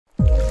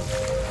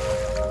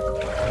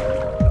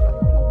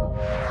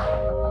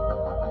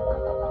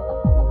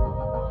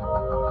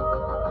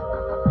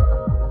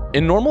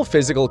In normal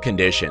physical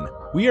condition,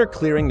 we are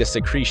clearing the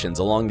secretions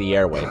along the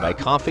airway by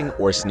coughing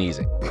or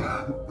sneezing.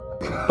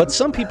 But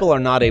some people are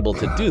not able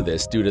to do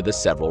this due to the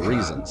several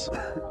reasons.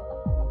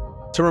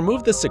 To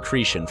remove the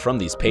secretion from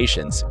these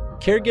patients,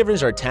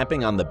 caregivers are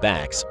tapping on the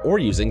backs or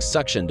using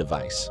suction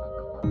device.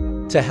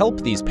 To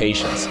help these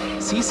patients,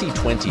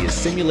 CC20 is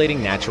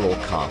simulating natural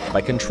cough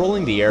by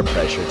controlling the air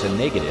pressure to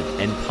negative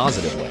and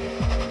positive way.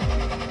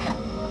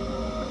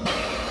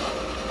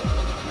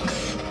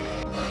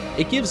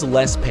 It gives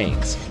less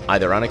pains,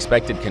 either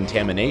unexpected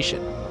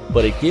contamination,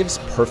 but it gives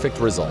perfect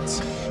results,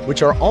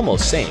 which are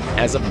almost same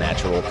as of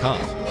natural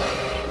cough.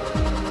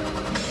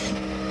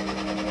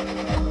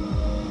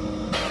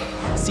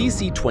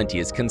 CC20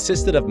 is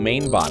consisted of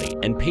main body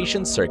and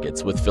patient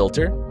circuits with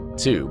filter,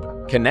 tube,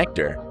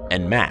 connector,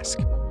 and mask.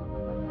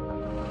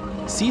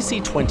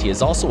 CC20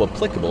 is also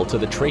applicable to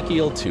the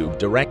tracheal tube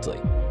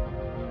directly.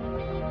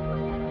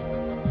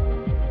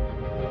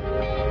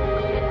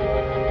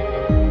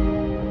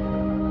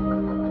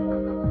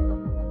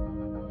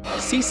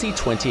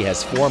 CC20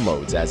 has 4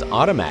 modes as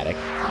automatic,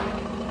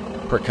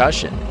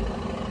 percussion,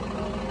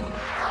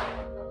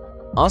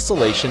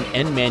 oscillation,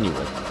 and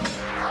manual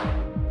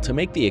to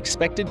make the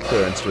expected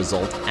clearance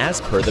result as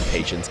per the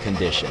patient's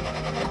condition.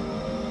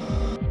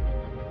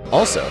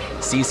 Also,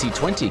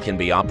 CC20 can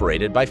be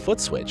operated by foot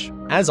switch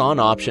as on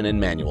option in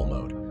manual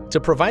mode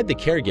to provide the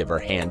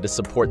caregiver hand to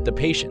support the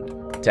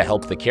patient. To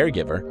help the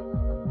caregiver,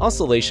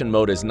 oscillation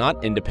mode is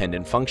not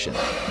independent function,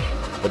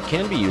 but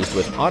can be used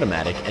with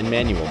automatic and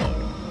manual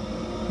mode.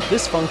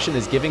 This function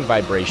is giving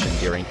vibration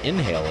during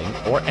inhaling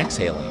or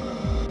exhaling,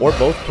 or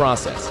both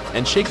process,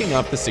 and shaking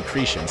off the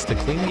secretions to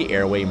clean the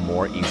airway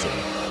more easily.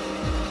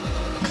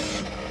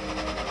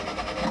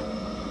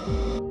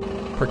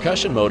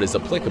 Percussion mode is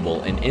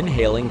applicable in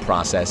inhaling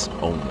process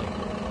only.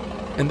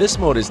 And this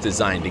mode is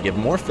designed to give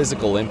more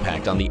physical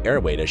impact on the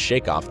airway to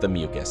shake off the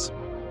mucus.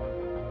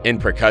 In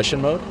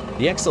percussion mode,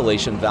 the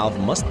exhalation valve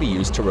must be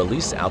used to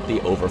release out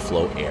the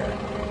overflow air.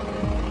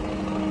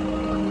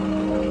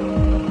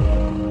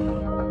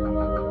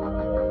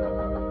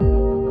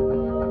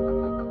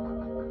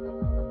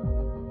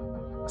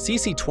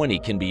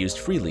 CC20 can be used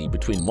freely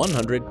between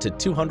 100 to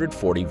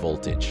 240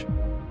 voltage.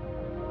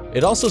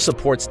 It also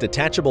supports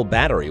detachable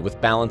battery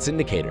with balance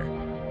indicator.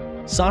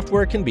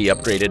 Software can be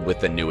upgraded with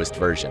the newest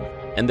version,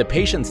 and the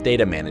patient's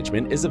data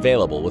management is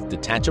available with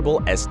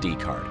detachable SD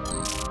card.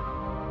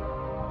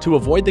 To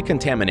avoid the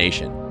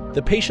contamination,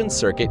 the patient's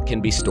circuit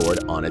can be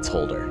stored on its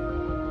holder.